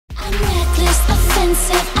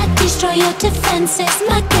offensive. I destroy your defenses.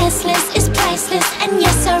 My guest list is priceless, and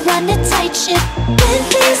yes, I run a tight ship.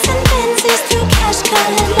 Bentleys and Benzes through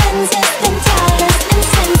cash-colored lenses, then dollars and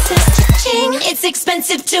senses. Cha-ching, it's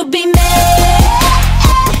expensive to be made.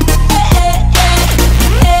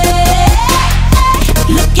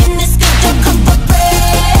 Looking this good, don't come for free.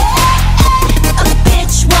 A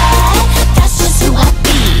bitch, what? That's just who I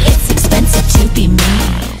be. It's expensive to be me.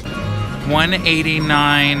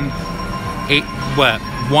 189. 8. What?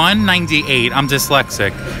 198. I'm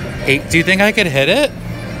dyslexic. 8. Do you think I could hit it?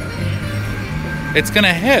 It's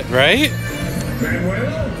gonna hit, right?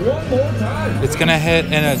 One more time. It's gonna hit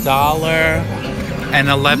in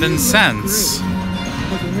 $1.11.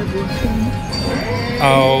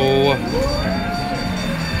 Oh.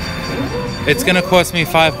 It's gonna cost me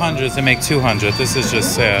 500 to make 200. This is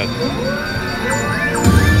just sad.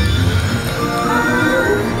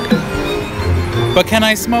 But can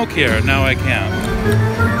I smoke here? No, I can't.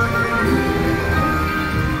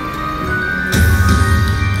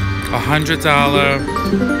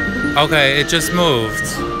 $100. Okay, it just moved.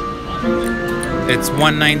 It's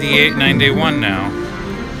 198.91 now.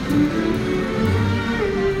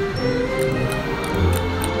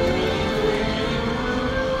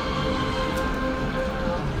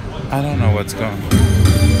 I don't know what's going on.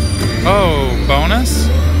 Oh, bonus?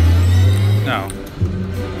 No.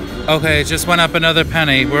 Okay, it just went up another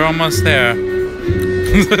penny. We're almost there.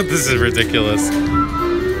 This is ridiculous.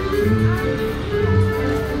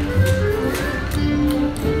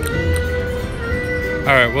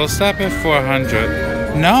 Alright, we'll stop at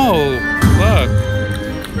 400. No! Look.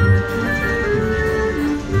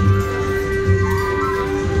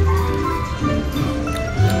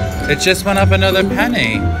 It just went up another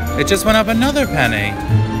penny. It just went up another penny.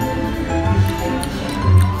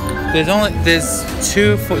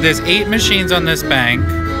 There's 8 machines on this bank.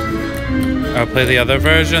 I'll play the other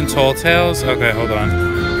version, Tall Tales. Okay, hold on.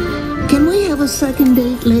 Can we have a second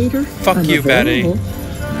date later? Fuck you, Betty.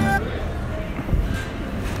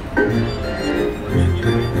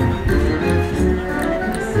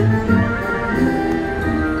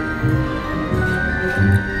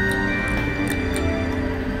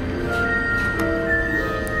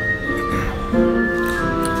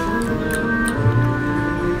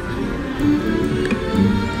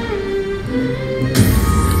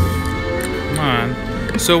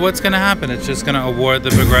 So what's gonna happen? It's just gonna award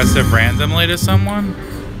the progressive randomly to someone?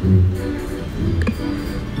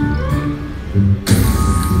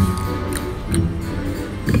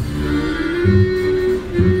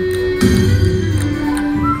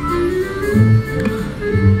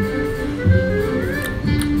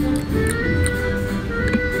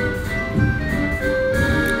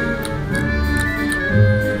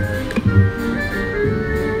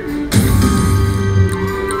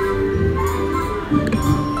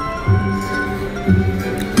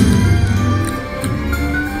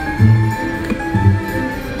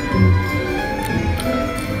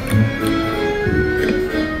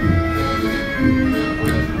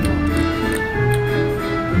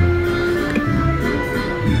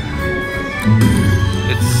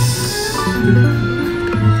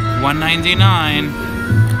 $199.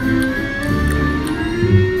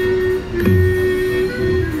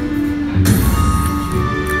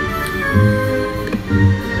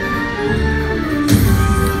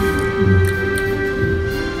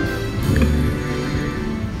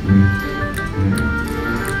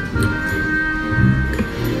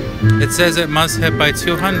 It says it must hit by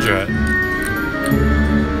 200.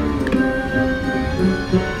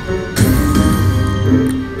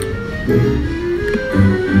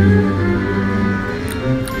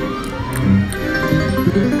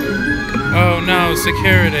 Oh no,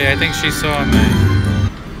 security. I think she saw me.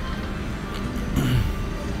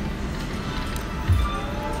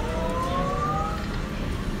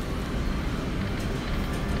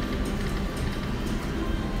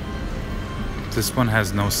 This one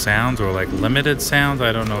has no sound or like limited sound.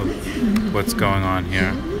 I don't know what's going on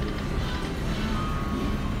here.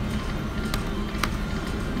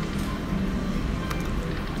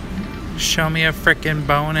 Show me a frickin'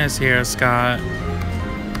 bonus here, Scott.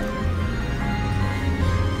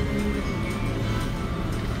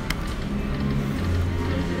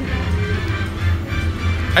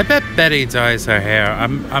 I bet Betty dyes her hair.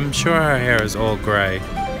 I'm sure her hair is all gray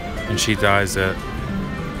and she dyes it.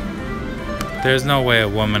 There's no way a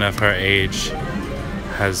woman of her age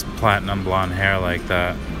has platinum blonde hair like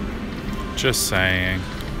that. Just saying.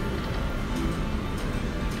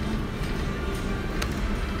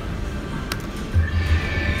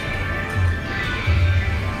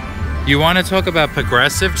 You want to talk about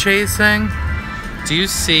progressive chasing? Do you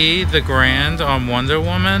see the grand on Wonder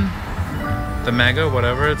Woman? The Mega,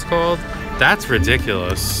 whatever it's called? That's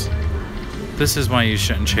ridiculous. This is why you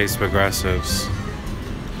shouldn't chase progressives.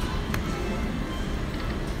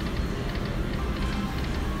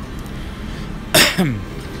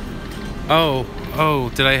 Oh,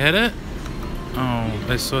 did I hit it? Oh,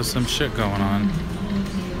 I saw some shit going on.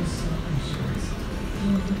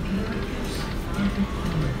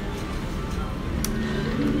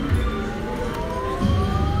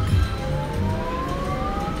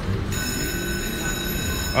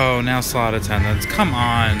 Oh, now slot attendants. Come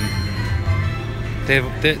on. They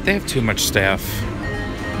have too much staff.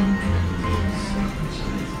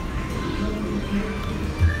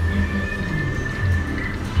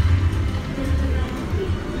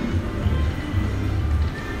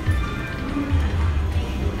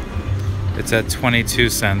 It's at 22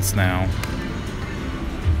 cents now.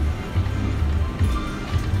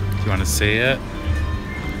 Do you want to see it?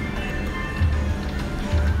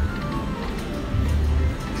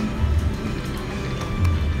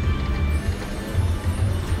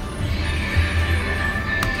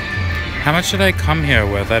 How much did I come here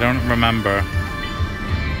with? I don't remember.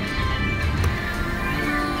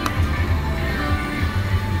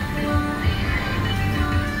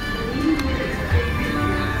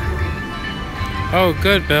 Oh,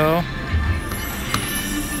 good, Bill.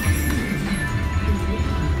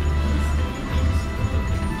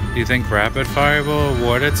 You think Rapid Fire will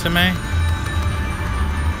award it to me?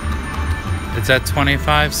 It's at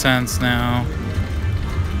 25 cents now.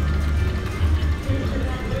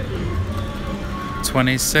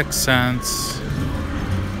 26 cents.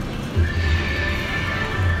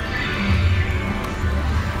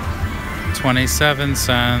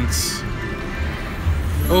 $0.27.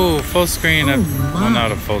 Oh, full screen of, well, not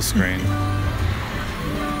a full screen.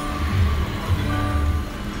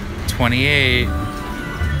 28.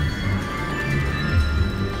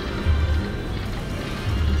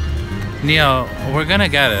 Neil, we're gonna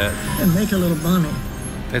get it. And make a little money.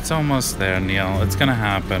 It's almost there, Neil. It's gonna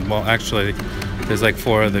happen. Well, actually, there's like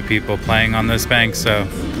 4 other people playing on this bank, so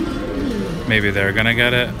maybe they're gonna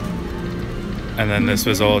get it. And then this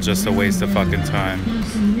was all just a waste of fucking time.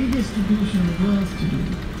 There's some redistribution of wealth to do.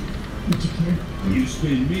 Would you care? You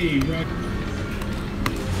spin me, right?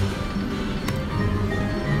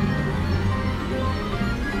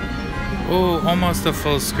 Oh, almost a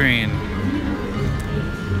full screen.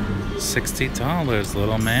 $60,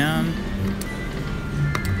 little man.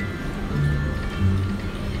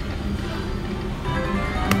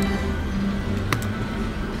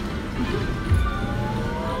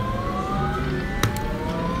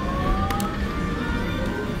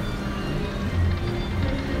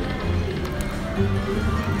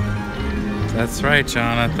 That's right,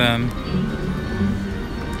 Jonathan.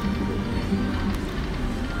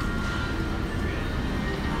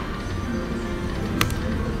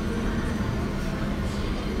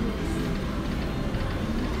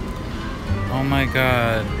 Oh my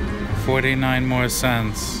God, 49 more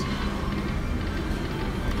cents.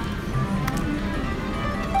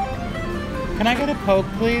 Can I get a Coke,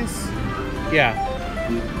 please? Yeah.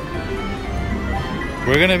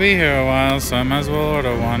 We're gonna be here a while, so I might as well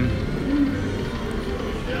order one.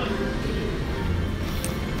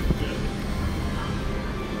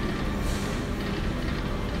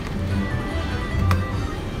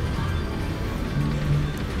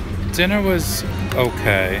 Dinner was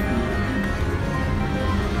okay.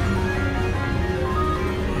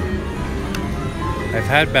 I've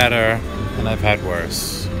had better and I've had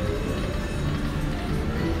worse.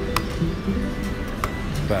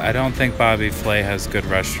 But I don't think Bobby Flay has good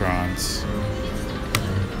restaurants.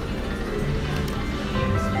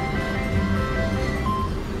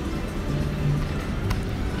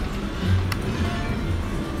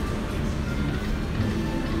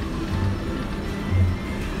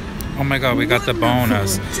 Oh my God, we got the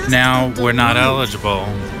bonus. Now we're not eligible.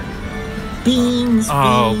 Beans,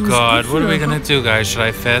 Oh beans, God, what are we gonna preferable. do, guys? Should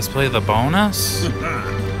I fast play the bonus?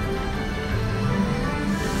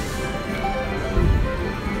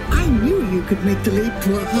 I knew you could make the leap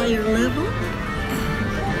to a higher level.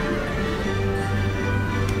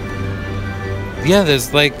 Yeah,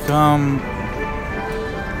 there's like, 1,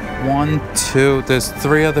 2, there's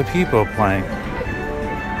 3 other people playing.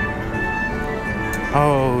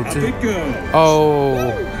 Oh, Up dude. it goes. Oh.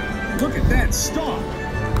 Look at that stop.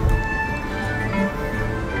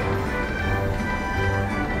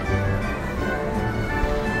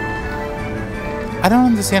 I don't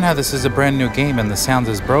understand how this is a brand new game and the sound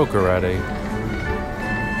is broke already.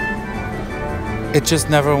 It just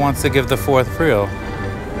never wants to give the 4th reel.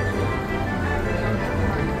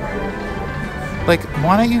 Like,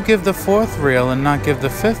 Why don't you give the 4th reel and not give the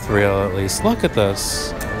 5th reel at least? Look at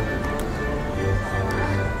this.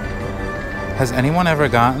 Has anyone ever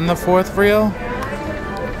gotten the 4th reel?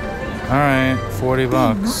 Alright, 40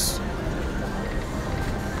 bucks.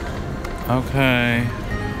 Okay.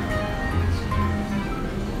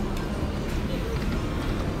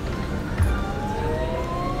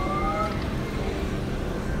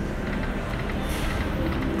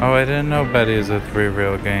 Oh, I didn't know Betty is a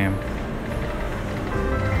 3-reel game.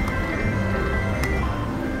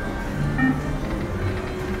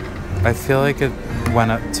 I feel like it went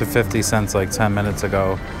up to 50 cents like 10 minutes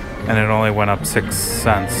ago, and it only went up 6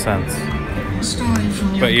 cents since.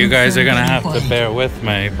 But you guys are gonna have to bear with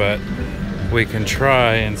me, but we can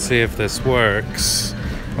try and see if this works.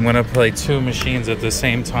 I'm gonna play 2 machines at the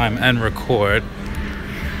same time and record.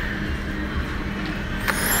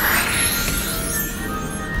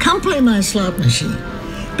 Come play my slot machine.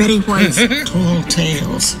 Betty White's Tall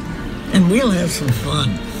Tales. And we'll have some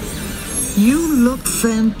fun. You look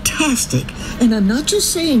fantastic. And I'm not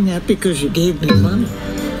just saying that because you gave me money.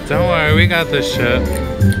 Don't worry, we got this shit.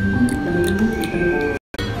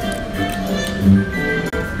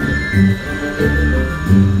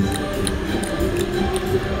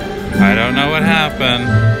 I don't know what happened.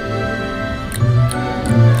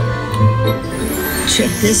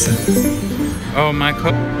 Check this out. Oh, my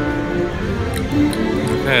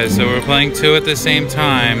Okay, so we're playing 2 at the same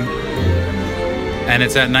time, and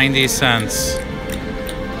it's at 90 cents.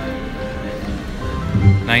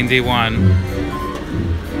 91.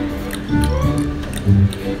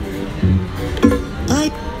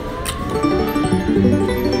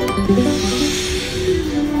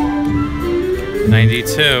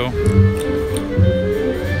 $92.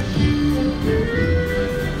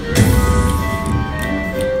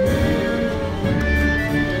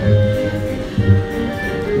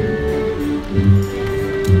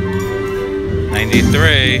 $93.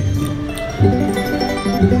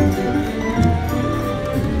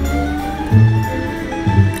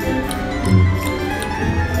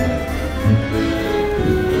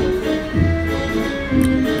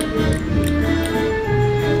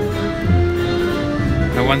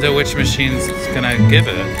 I wonder which machine's gonna give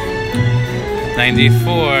it.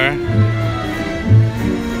 94.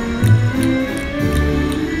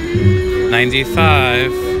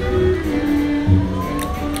 95.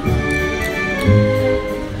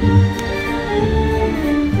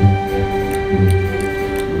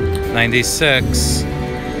 96.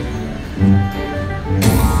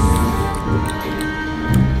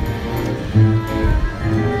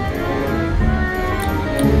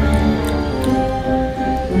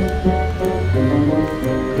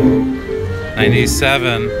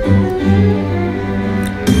 97.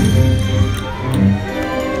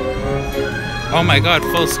 Oh my god,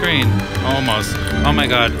 full screen. Almost. Oh my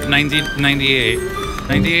god, 98.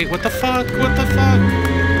 98, what the fuck? What the fuck?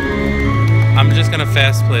 I'm just gonna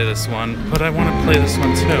fast play this one, but I wanna play this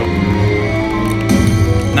one too.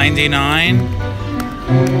 99.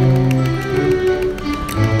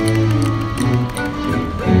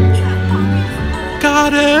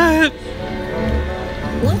 Got it!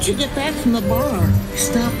 Once you get back from the bar,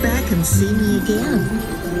 stop back and see me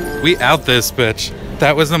again. We out this bitch.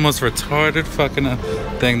 That was the most retarded fucking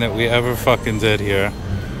thing that we ever fucking did here.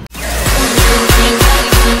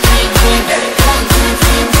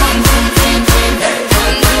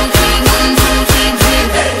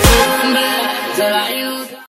 Till I